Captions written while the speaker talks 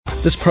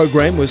This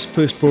program was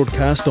first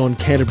broadcast on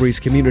Canterbury's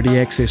community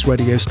access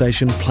radio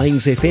station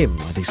Plains FM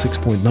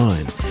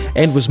 96.9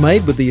 and was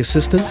made with the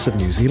assistance of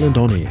New Zealand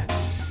On Air.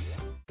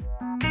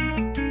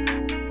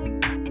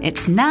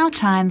 It's now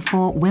time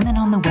for Women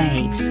on the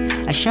Waves,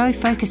 a show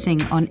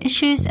focusing on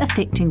issues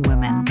affecting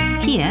women,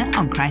 here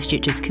on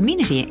Christchurch's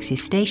community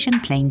access station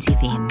Plains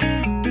FM.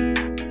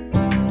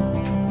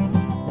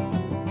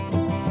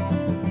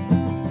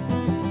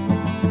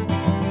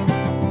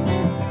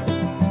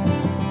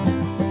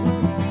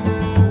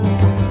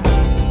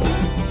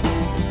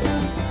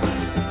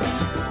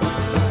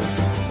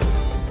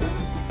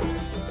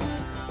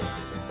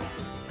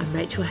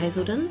 Rachel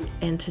Hazelden,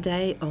 and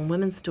today on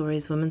Women's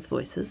Stories, Women's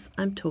Voices,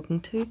 I'm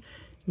talking to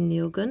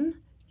Nilgun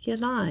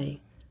Yalai,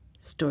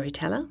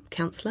 storyteller,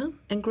 counsellor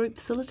and group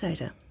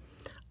facilitator.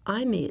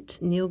 I met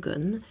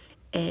Nilgun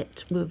we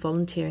were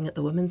volunteering at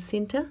the Women's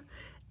Centre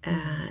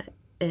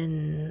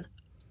in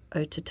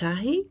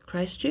Otatahi,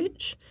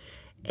 Christchurch,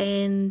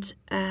 and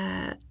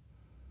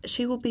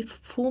she will be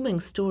performing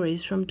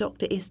stories from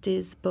Dr.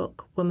 Esther's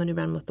book, Women Who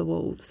Run with the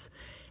Wolves,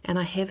 and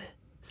I have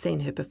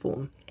seen her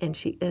perform, and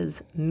she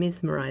is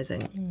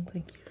mesmerising. Thank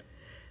you.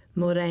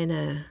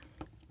 Morena,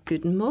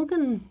 guten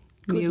Morgen.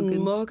 Guten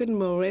Morgen,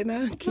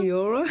 Morena. Kia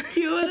ora.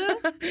 Kia ora.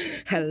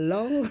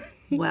 Hello.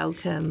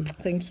 Welcome.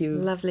 Thank you.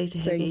 Lovely to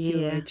have you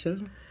here. Thank you,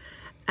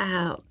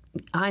 Rachel.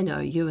 I know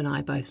you and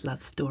I both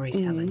love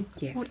storytelling.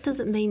 Yes. What does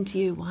it mean to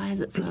you? Why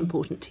is it so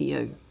important to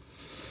you?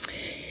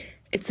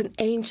 It's an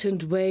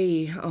ancient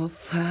way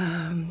of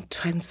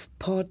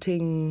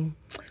transporting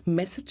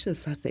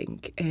messages, I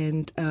think,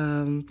 and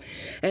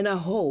I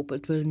hope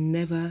it will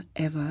never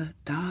ever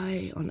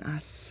die on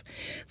us.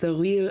 The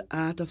real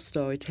art of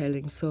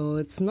storytelling. So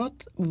it's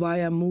not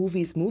via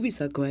movies.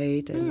 Movies are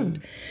great,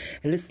 and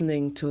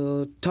listening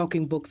to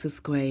talking books is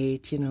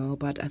great,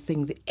 But I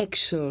think the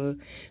actual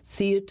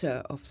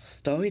theatre of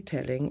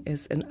storytelling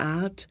is an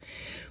art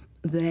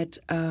that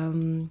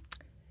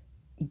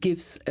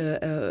gives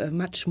a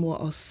much more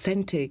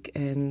authentic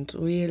and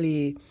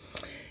really,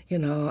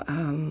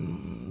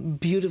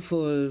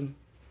 beautiful,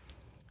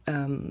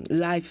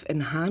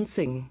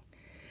 life-enhancing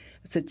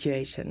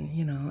situation,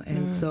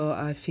 And so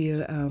I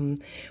feel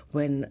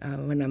when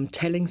I'm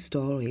telling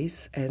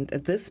stories, and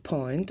at this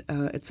point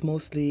it's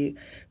mostly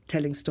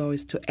telling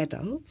stories to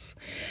adults,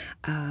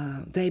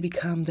 they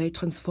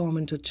transform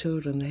into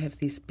children. They have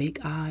these big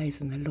eyes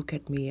and they look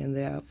at me and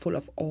they are full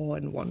of awe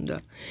and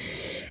wonder.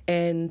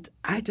 And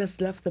I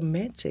just love the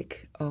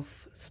magic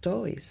of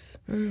stories,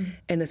 and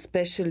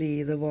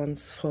especially the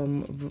ones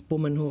from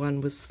Women Who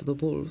Run with the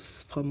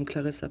Wolves, from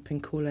Clarissa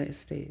Pinkola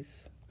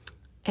Estes.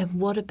 And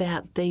what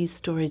about these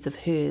stories of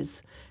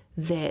hers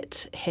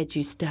that had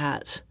you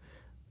start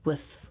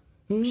with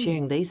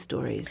sharing these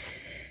stories?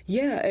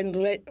 Yeah, and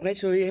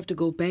Rachel, you have to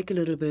go back a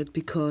little bit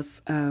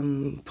because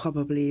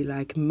probably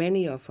like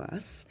many of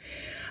us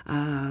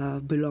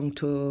belong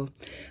to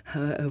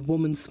a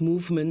women's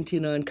movement,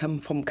 and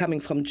coming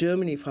from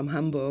Germany, from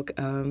Hamburg,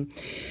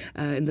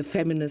 in the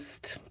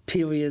feminist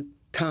period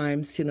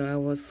times, I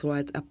was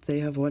right up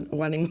there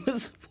running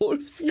with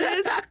wolves.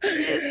 Yes.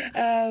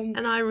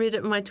 And I read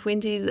it in my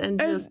 20s and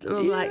just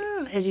was like,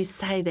 as you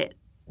say,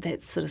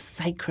 that sort of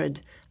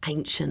sacred,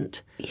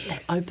 ancient,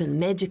 open,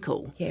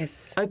 magical.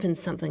 Yes.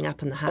 Opens something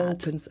up in the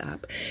heart. Opens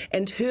up.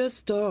 And her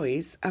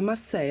stories, I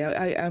must say,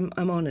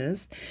 I'm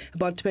honest,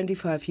 about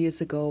 25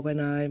 years ago when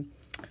I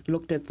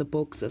looked at the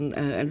books and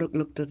I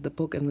looked at the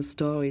book and the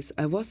stories,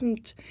 I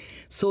wasn't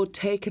so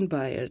taken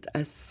by it.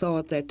 I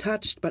thought they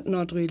touched, but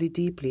not really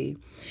deeply.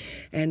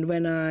 And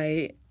when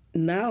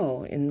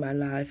now in my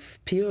life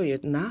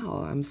period,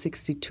 now I'm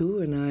 62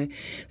 and I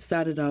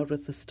started out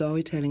with the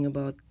storytelling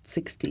about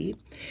 60,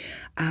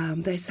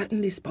 they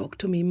suddenly spoke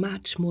to me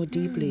much more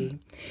deeply.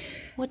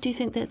 What do you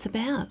think that's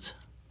about?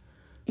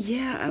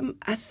 Yeah,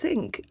 I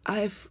think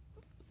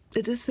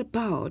it is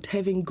about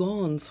having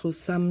gone through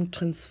some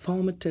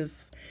transformative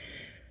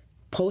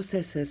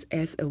processes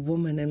as a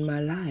woman in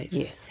my life.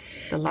 Yes,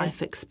 the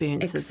life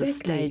experiences, the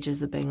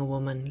stages of being a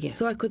woman. Yeah.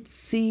 So I could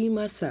see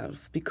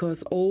myself,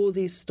 because all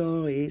these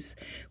stories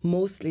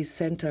mostly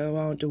center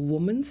around a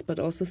woman's, but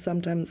also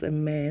sometimes a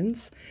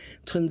man's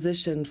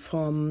transition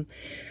from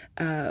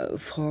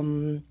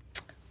kind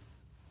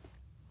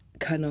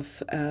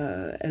of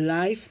a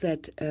life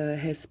that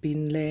has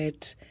been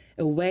led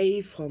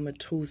away from a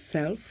true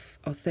self,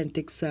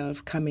 authentic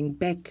self, coming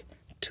back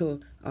to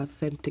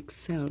authentic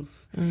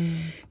self,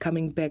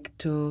 coming back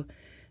to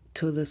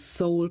the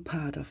soul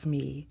part of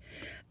me.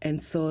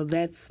 And so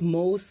that's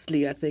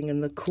mostly, I think,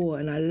 in the core,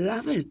 and I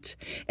love it.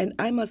 And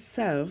I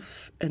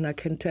myself, and I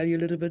can tell you a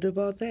little bit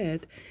about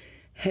that,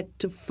 had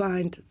to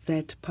find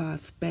that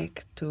path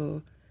back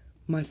to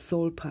my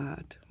soul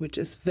part, which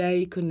is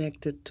very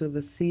connected to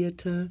the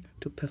theatre,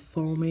 to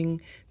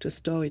performing, to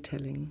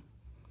storytelling.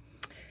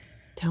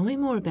 Tell me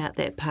more about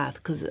that path,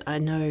 because I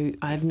know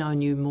I've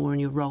known you more in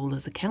your role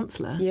as a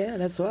counsellor. Yeah,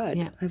 that's right.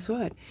 Yeah. That's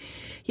right.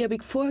 Yeah,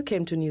 before I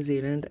came to New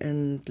Zealand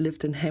and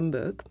lived in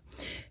Hamburg,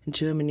 in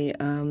Germany,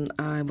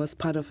 I was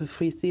part of a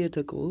free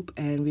theatre group,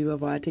 and we were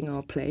writing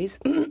our plays.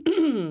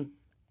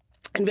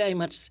 And very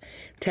much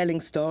telling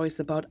stories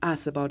about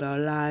us, about our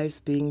lives,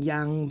 being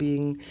young,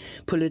 being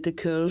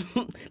political,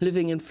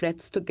 living in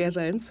flats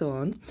together, and so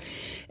on.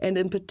 And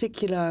in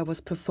particular, I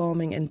was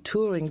performing and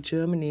touring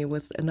Germany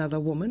with another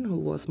woman who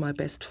was my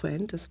best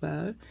friend as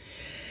well.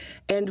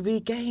 And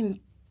we gained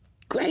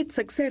great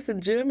success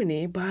in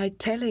Germany by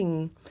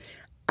telling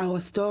our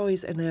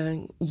stories in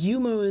a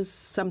humorous,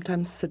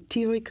 sometimes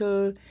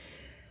satirical,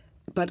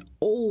 but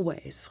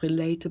always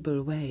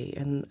relatable way.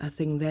 And I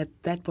think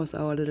that was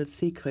our little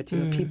secret,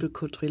 people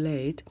could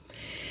relate.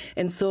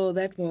 And so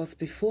that was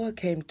before I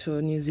came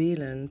to New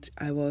Zealand.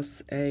 I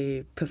was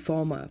a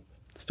performer,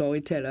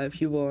 storyteller if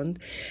you want,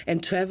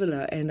 and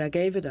traveler, and I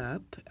gave it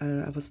up.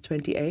 I was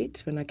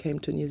 28 when I came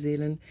to New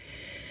Zealand.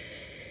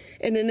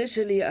 And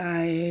initially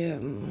I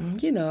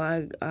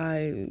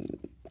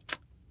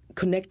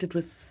connected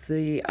with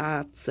the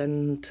arts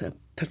and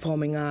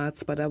performing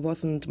arts, but I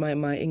wasn't.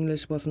 My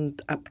English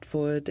wasn't up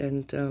for it,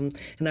 and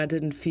I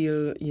didn't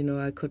feel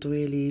I could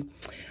really.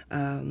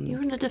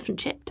 You're in a different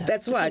chapter.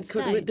 That's right,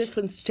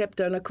 different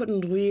chapter, and I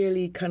couldn't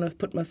really kind of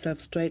put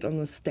myself straight on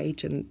the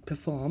stage and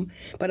perform.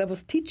 But I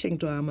was teaching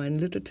drama in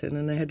Lyttelton,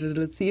 and I had a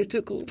little theatre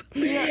group.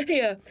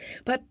 Yeah.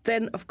 But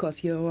then, of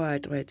course, you're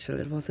right, Rachel.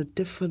 It was a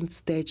different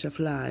stage of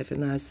life,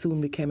 and I soon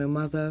became a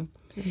mother.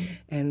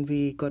 And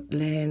we got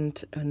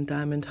land in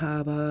Diamond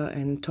Harbour,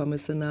 and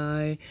Thomas and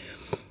I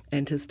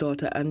and his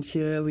daughter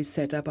Antje, we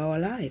set up our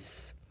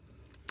lives.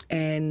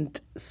 And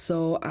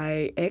so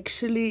I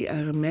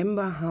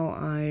remember how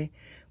I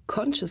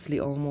consciously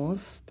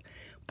almost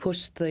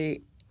pushed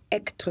the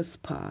actress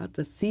part,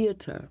 the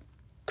theatre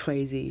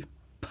crazy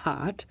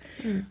part,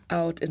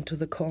 out into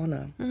the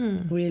corner,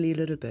 really a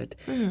little bit.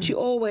 She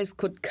always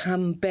could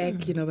come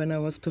back, when I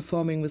was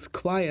performing with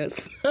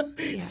choirs,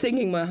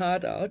 singing my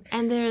heart out.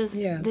 And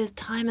there's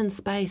time and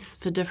space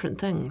for different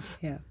things.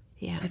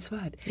 Yeah, that's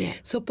right. Yeah.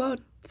 So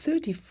about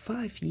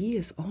 35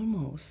 years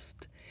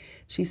almost,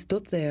 she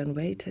stood there and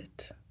waited.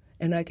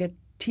 And I get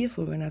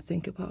tearful when I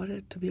think about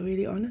it, to be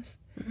really honest.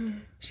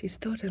 She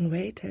stood and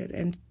waited.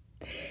 And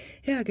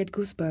I get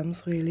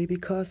goosebumps, really,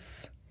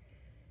 because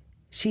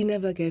she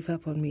never gave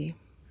up on me.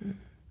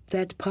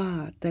 That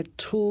part, that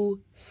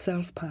true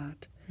self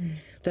part,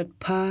 that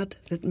part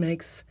that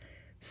makes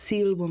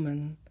seal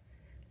woman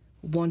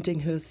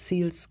wanting her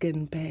seal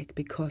skin back,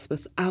 because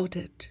without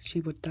it, she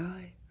would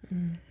die.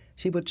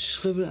 She would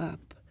shrivel up.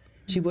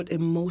 She would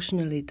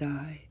emotionally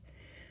die.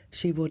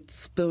 She would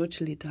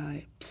spiritually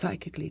die,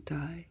 psychically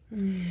die.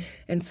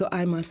 And so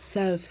I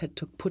myself had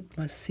to put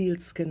my seal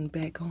skin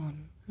back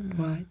on,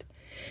 right?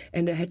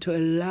 And I had to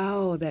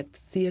allow that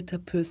theatre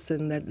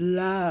person that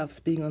loves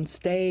being on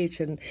stage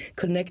and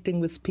connecting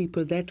with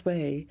people that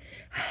way,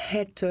 I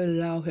had to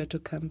allow her to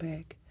come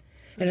back.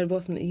 And it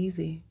wasn't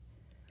easy.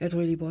 It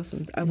really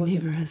wasn't. Never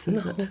is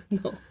it?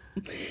 No.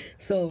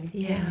 So,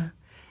 yeah.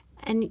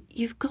 And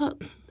you've got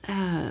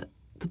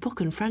the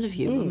book in front of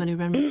you, Women Who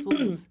Run With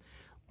Wolves.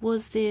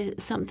 Was there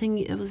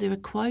a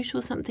quote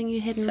or something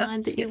you had in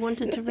mind that you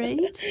wanted to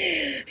read?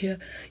 Yeah.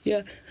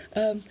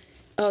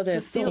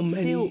 There's so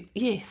many.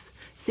 Yes.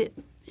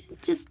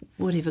 Just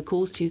whatever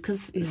calls to you,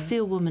 because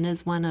Seal Woman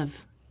is one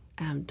of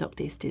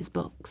Dr. Esther's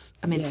books.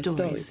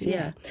 Stories.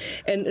 Yeah.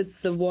 And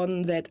it's the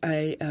one that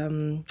I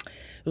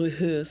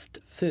rehearsed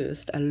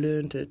first. I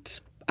learned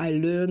it. I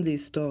learned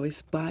these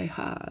stories by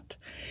heart.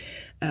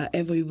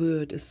 Every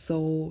word is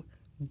so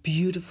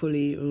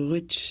beautifully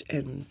rich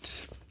and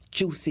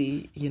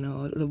juicy,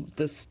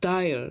 the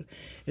style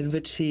in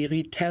which she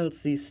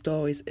retells these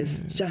stories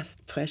is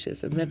just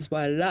precious, and that's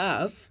why I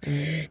love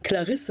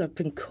Clarissa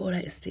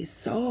Pinkola Estes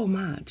so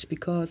much,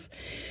 because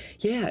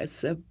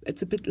it's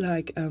a bit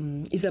like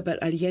Isabel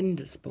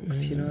Allende's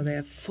books,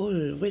 they're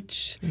full,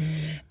 rich,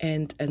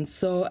 and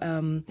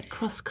so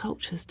cross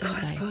cultures,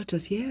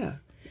 yeah.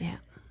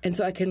 And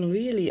so I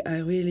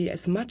really,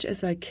 as much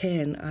as I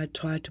can, I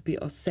try to be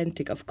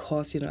authentic. Of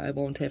course, I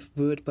won't have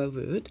word by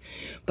word,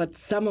 but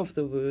some of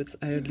the words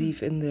I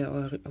leave in there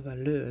or I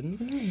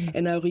learn,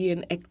 and I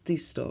reenact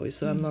these stories.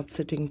 So I'm not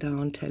sitting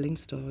down telling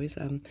stories.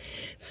 I'm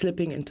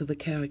slipping into the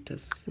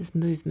characters. There's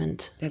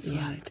movement. That's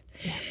right.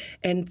 Yeah.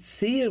 And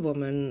Seal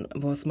Woman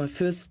was the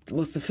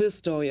first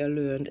story I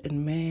learned,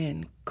 and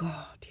man,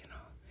 God,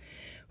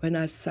 when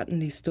I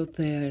suddenly stood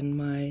there and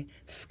my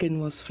skin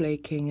was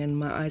flaking and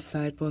my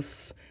eyesight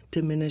was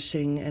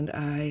diminishing and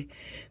I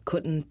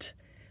couldn't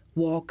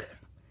walk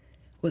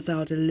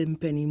without a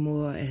limp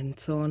anymore, and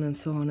so on and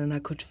so on. And I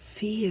could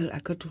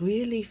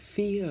really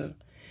feel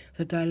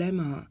the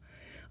dilemma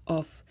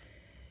of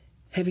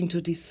having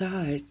to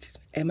decide,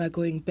 am I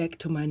going back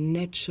to my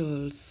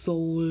natural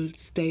soul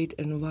state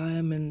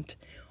environment,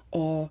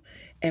 or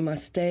am I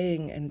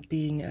staying and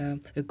being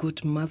a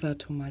good mother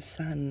to my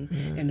son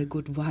and a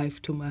good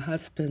wife to my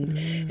husband?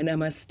 And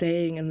am I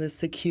staying in the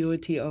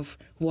security of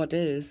what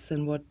is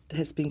and what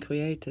has been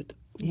created?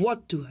 Yeah.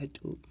 What do I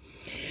do?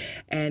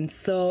 And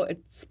so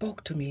it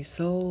spoke to me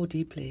so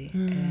deeply.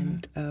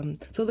 And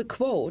so the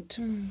quote,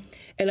 and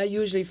I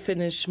usually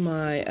finish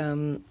my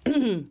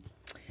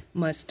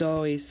my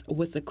stories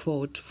with a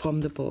quote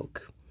from the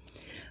book.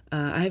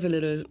 I have a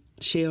little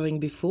sharing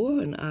before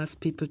and ask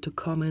people to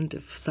comment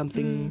if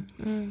something,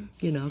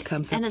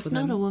 comes up. And it's for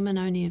them. not a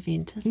woman-only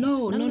event, is it?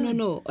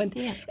 No. And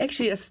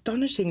actually,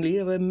 astonishingly,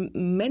 there were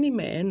many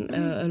men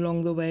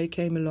along the way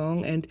came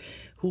along and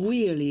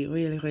really,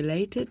 really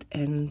related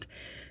and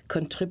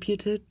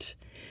contributed.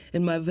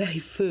 In my very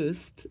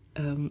first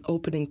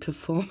opening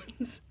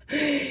performance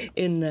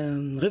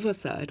in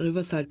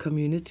Riverside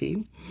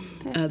community,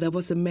 there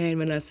was a man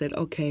when I said,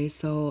 okay,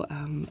 so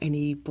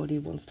anybody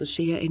wants to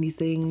share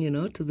anything,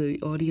 to the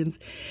audience.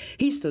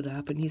 He stood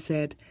up and he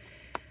said,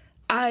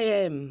 I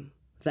am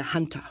the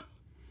hunter.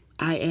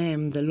 I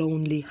am the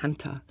lonely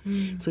hunter.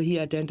 So he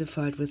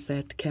identified with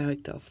that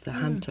character of the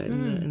hunter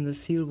in the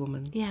Seal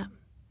Woman. Yeah.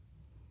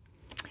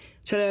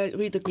 Shall I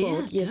read the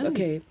quote? Yeah, yes, do.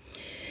 okay.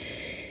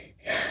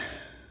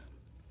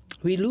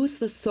 We lose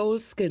the soul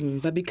skin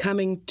by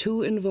becoming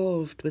too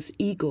involved with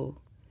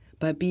ego,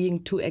 by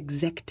being too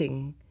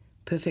exacting,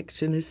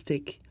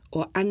 perfectionistic,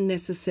 or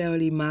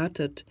unnecessarily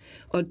martyred,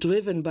 or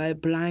driven by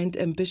blind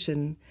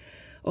ambition,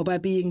 or by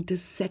being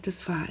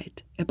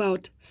dissatisfied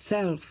about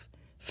self,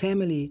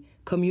 family,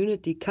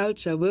 community,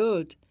 culture,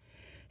 world,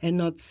 and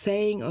not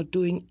saying or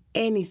doing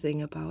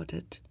anything about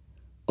it,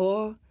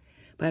 or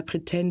by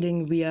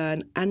pretending we are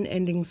an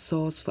unending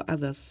source for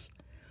others,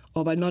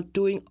 or by not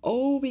doing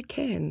all we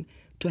can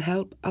to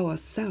help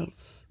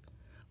ourselves.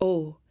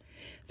 Oh,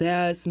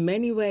 there are as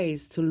many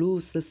ways to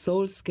lose the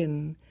soul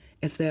skin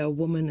as there are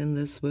women in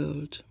this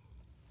world.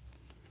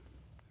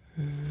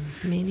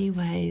 Many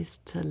ways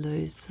to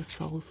lose the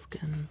soul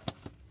skin.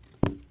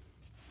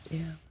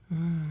 Yeah.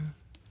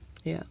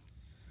 Yeah.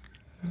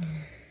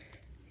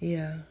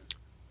 Yeah.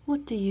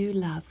 What do you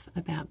love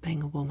about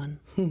being a woman?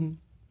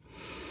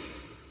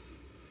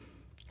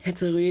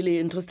 It's a really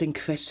interesting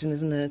question,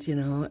 isn't it?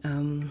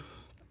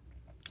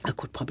 I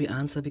could probably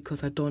answer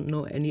because I don't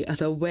know any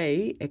other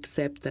way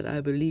except that I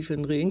believe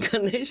in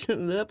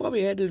reincarnation. I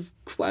probably had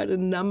quite a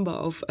number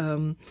of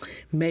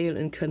male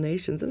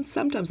incarnations, and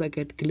sometimes I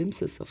get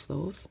glimpses of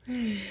those.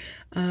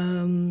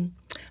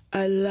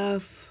 I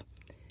love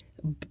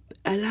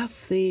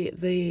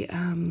the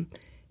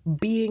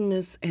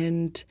beingness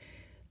and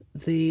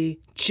the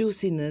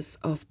juiciness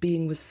of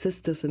being with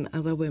sisters and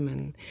other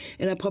women,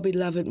 and I probably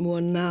love it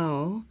more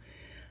now.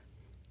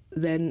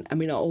 I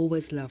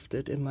always loved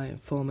it in my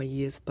former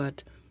years,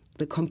 but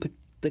the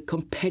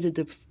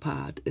competitive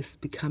part is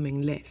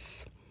becoming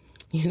less.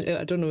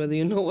 I don't know whether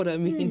you know what I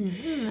mean.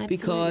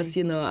 Because,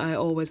 I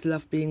always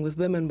loved being with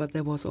women, but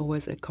there was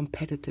always a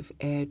competitive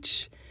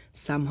edge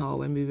somehow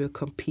when we were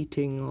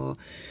competing or,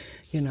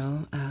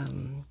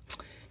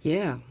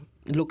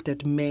 looked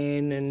at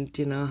men and,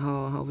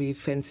 how we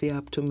fancy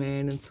up to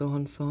men and so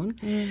on,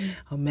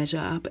 or measure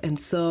up. And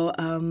so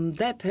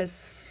that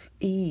has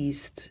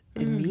eased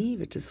in me,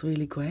 which is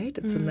really great.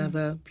 It's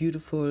another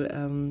beautiful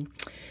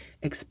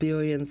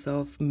experience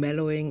of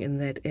mellowing in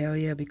that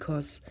area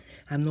because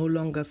I'm no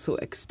longer so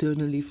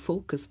externally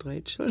focused,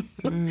 Rachel.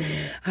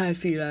 I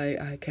feel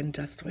I can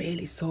just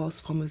really source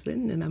from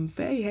within, and I'm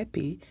very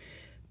happy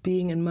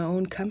being in my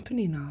own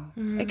company now.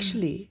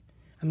 Actually,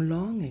 I'm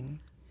longing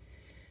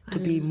to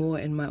be more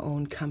in my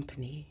own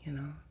company,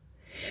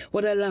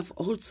 What I love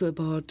also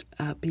about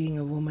being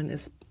a woman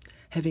is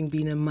having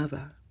been a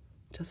mother.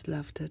 Just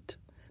loved it.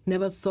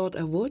 Never thought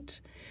I would.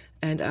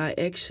 And I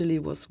actually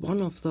was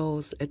one of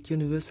those at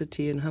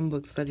university in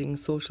Hamburg studying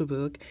social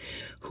work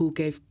who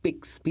gave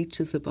big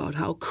speeches about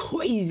how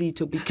crazy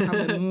to become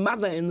a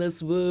mother in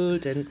this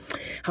world and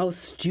how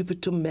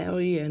stupid to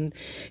marry and,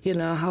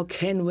 how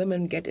can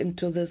women get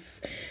into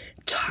this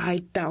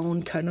tied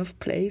down kind of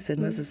place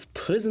and this is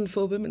prison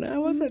for women. I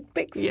was at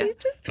big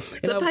speeches.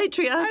 The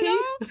patriarchy.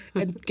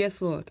 And guess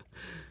what?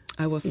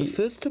 I was the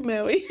first to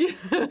marry.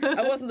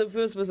 I wasn't the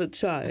first with a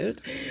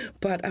child,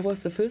 but I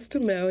was the first to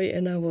marry,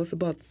 and I was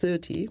about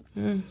 30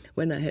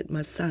 when I had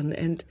my son.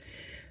 And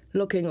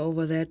looking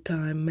over that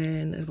time,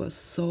 man, it was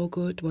so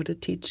good. What a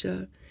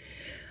teacher.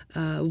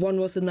 One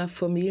was enough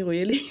for me,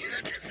 really.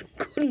 I just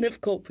couldn't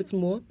have coped with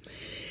more.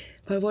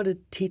 But what a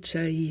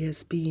teacher he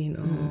has been.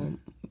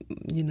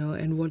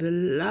 And what a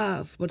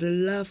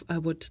love I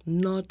would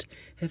not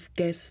have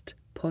guessed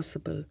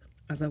possible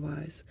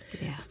otherwise.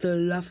 Yeah. Still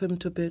love him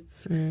to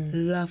bits,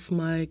 love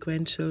my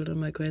grandchildren,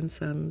 my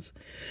grandsons.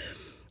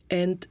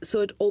 And so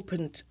it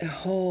opened a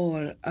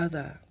whole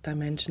other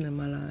dimension in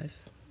my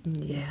life.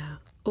 Yeah.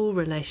 All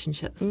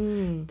relationships,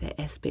 that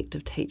aspect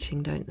of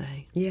teaching, don't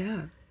they?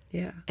 Yeah.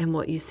 And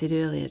what you said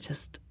earlier,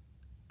 just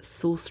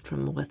sourced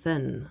from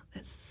within.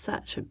 That's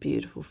such a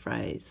beautiful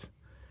phrase.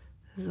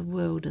 There's a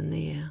world in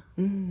there.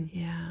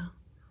 Yeah.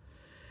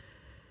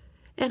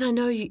 And I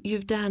know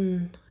you've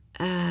done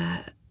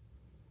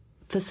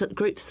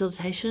group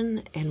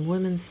facilitation and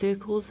women's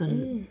circles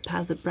and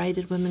part of the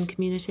braided women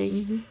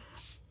community.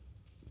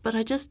 But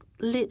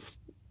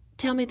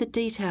tell me the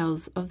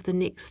details of the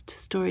next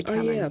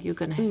storytelling you're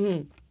going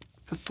to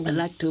perform. I'd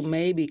like to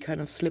maybe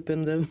kind of slip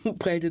in the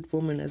braided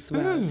woman as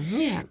well.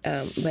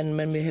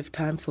 when we have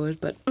time for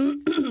it. But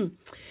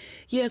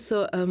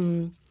so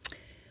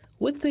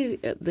with the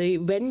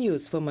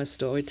venues for my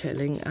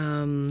storytelling,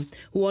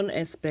 one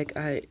aspect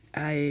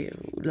I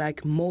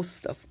like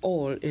most of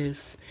all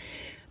is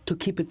to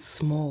keep it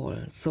small.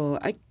 So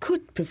I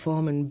could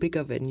perform in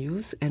bigger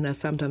venues, and I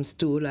sometimes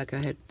do. Like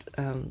I had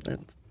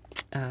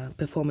a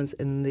performance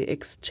in the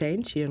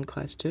Exchange here in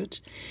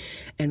Christchurch,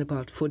 and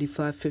about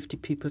 45, 50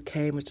 people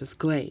came, which is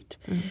great.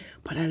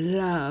 But I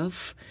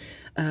love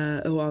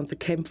around the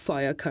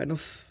campfire kind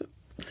of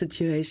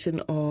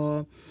situation,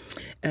 or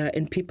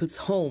in people's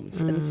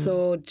homes. And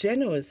so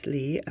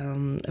generously,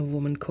 a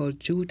woman called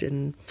Jude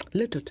in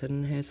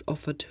Littleton has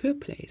offered her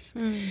place.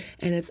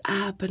 And it's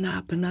up and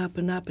up and up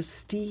and up a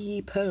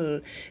steep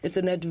hill. It's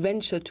an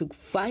adventure to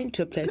find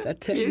her place. I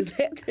tell you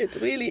that, it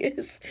really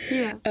is.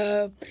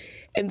 Yeah.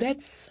 And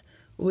that's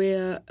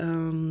where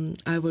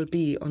I will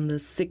be on the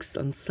 6th,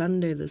 on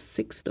Sunday, the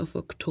 6th of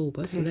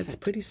October. So that's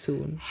pretty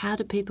soon. How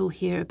do people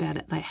hear about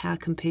it? Like, how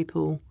can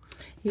people...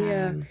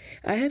 Yeah,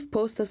 I have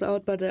posters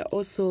out, but I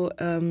also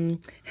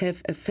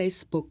have a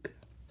Facebook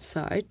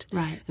site.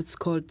 Right. It's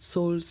called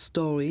Soul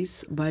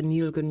Stories by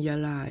Neilgun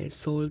Yalai,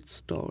 Soul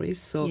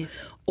Stories. So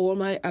all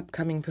my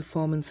upcoming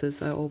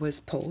performances I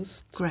always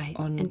post. Great.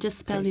 On and just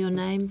spell Facebook. your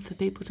name for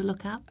people to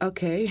look up.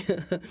 Okay.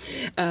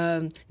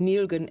 Neilgun,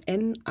 Nilgun,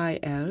 and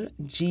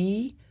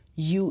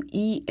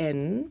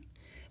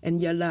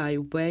Yalai,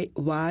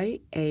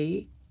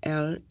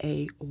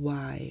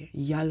 Yalay.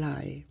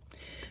 Yalay.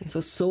 So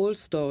Soul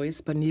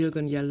Stories by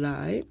Neilgun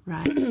Yalai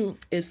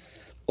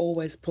is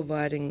always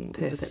providing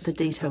the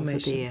details are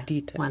there.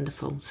 Details.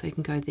 Wonderful. So you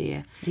can go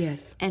there.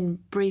 Yes. And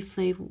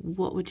briefly,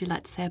 what would you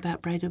like to say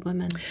about Braided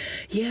Women?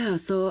 Yeah.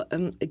 So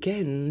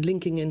again,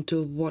 linking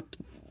into what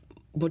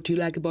you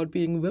like about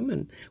being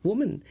woman.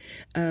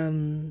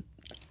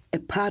 A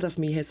part of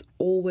me has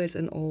always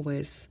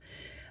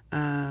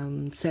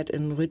sat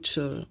in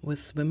ritual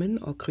with women,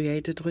 or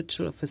created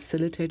ritual, or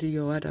facilitated.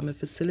 You're right, I'm a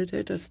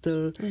facilitator,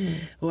 still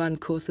run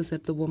courses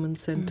at the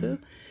Women's Centre.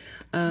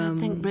 I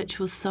think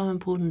ritual's so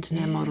important in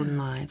our modern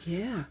lives.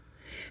 Yeah.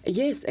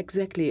 Yes,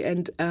 exactly.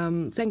 And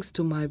thanks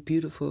to my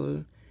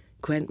beautiful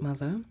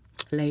grandmother,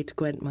 late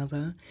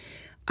grandmother,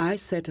 I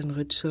sat in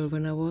ritual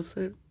when I was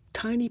a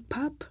tiny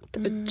pup,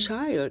 a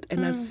child,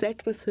 and I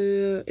sat with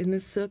her in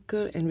a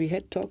circle, and we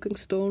had talking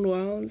stone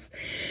rounds,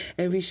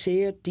 and we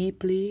shared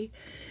deeply.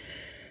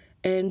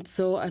 And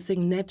so I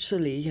think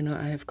naturally,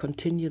 I have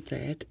continued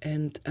that.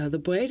 And the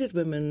Braided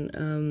Women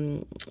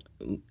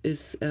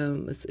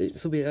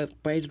so we are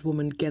Braided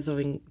Women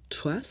Gathering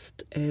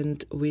Trust,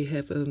 and we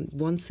have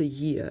once a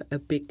year a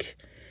big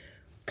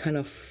kind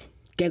of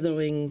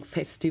gathering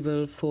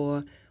festival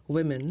for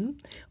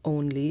women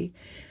only.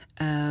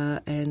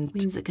 And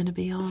when's it going to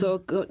be on?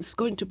 So it's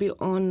going to be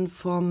on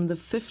from the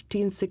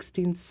 15th,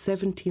 16th,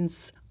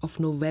 17th of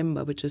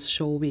November, which is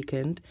show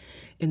weekend,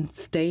 in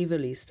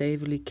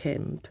Staveley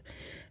Camp.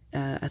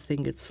 I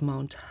think it's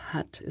Mount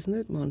Hutt, isn't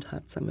it? Mount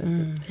Hutt,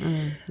 somewhere.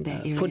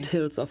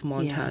 Foothills of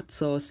Mount Hutt.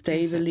 So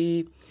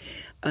Staveley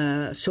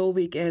show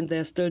weekend,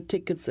 there's still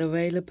tickets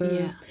available.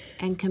 Yeah.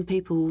 And can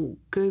people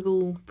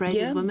Google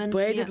Braided Women?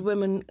 Braided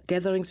Women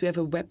Gatherings. We have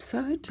a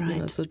website,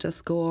 so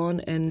just go on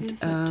and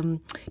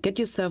get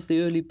yourself the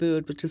early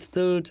bird, which is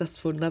still just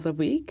for another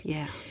week.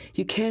 Yeah.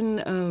 You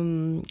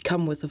can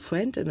come with a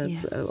friend, and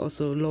it's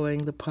also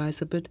lowering the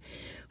price a bit.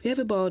 We have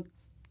about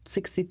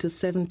 60 to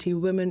 70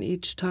 women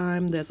each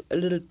time. There's a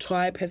little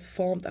tribe has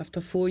formed after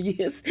 4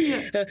 years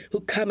who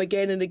come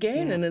again and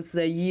again, and it's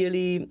their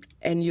yearly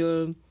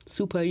annual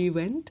super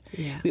event.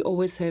 Yeah. We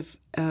always have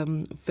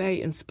very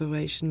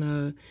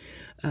inspirational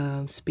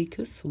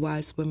speakers,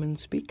 wise women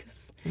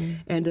speakers,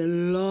 and a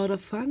lot of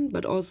fun,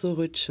 but also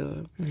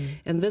ritual.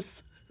 And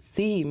this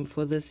theme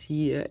for this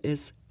year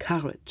is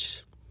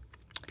courage.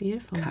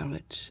 Beautiful.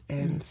 Courage.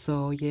 And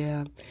so,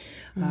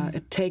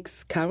 it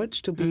takes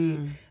courage to be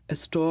a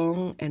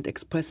strong and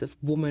expressive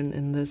woman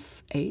in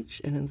this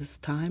age and in this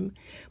time.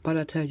 But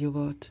I tell you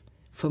what,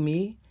 for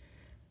me,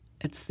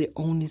 it's the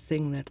only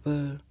thing that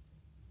will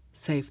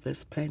save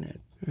this planet.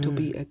 To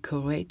be a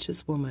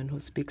courageous woman who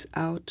speaks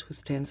out, who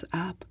stands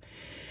up,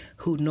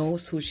 who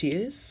knows who she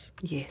is.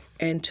 Yes.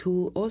 And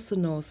who also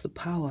knows the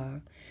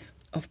power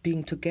of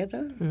being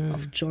together,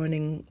 of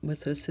joining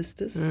with her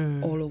sisters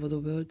all over the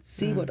world.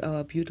 See what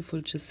our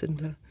beautiful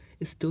Jacinda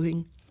is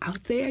doing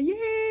out there.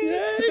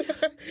 Yes!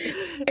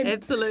 And,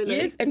 absolutely.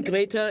 Yes, and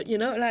greater,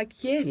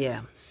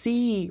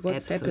 see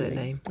what's absolutely.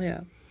 happening.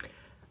 Yeah.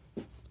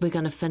 We're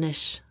going to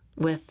finish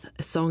with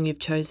a song you've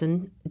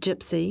chosen,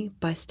 Gypsy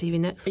by Stevie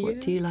Nicks.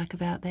 What do you like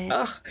about that?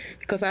 Oh,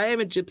 because I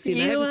am a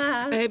gypsy.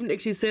 I haven't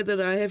actually said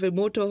that I have a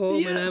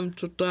motorhome and I'm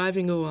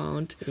driving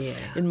around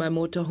in my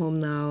motorhome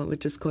now,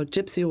 which is called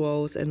Gypsy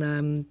Rose, and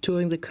I'm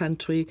touring the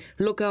country.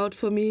 Look out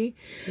for me.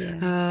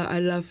 Yeah. I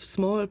love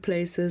small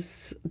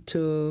places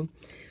to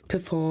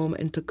perform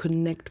and to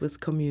connect with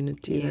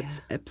community. Yeah. That's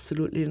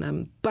absolutely, and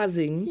I'm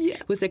buzzing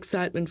with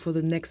excitement for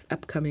the next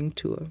upcoming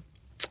tour.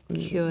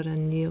 Kia ora,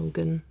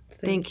 Neilgun.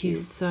 Thank you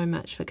so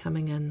much for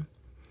coming in.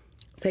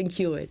 Thank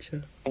you,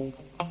 Rachel.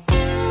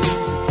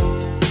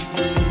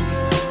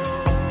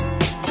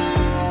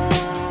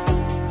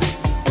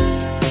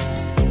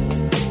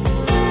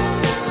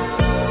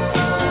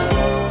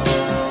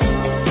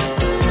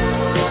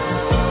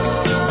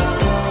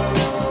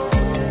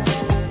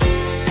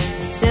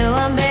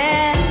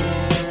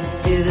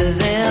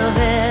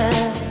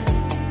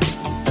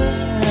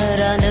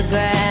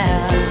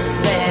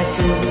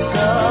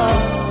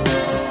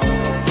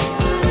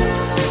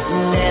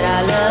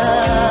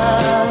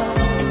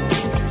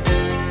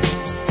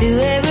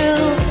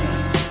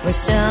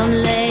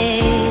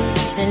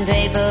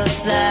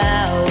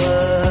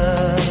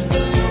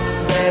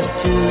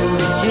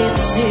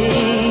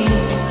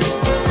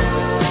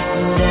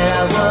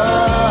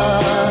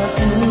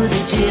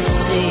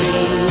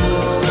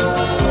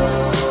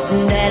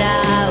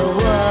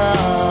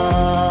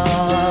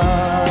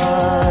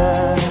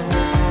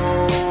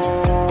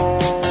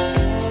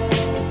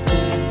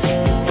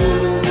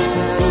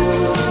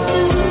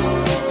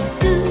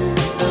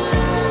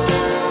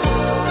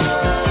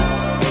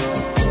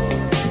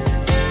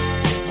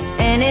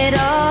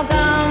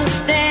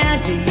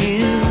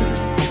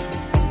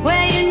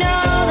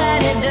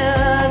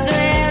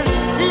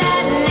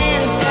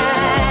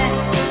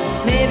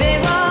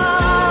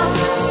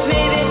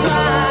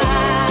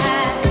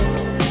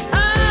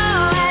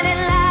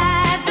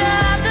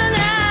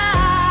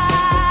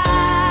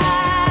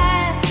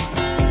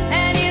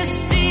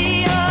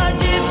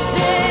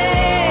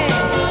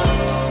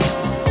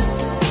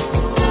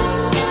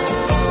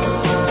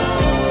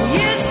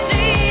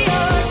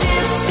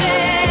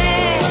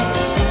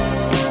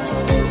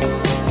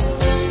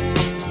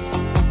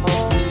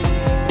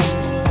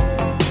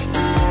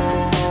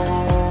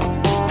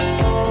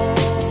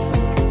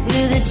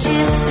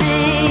 that you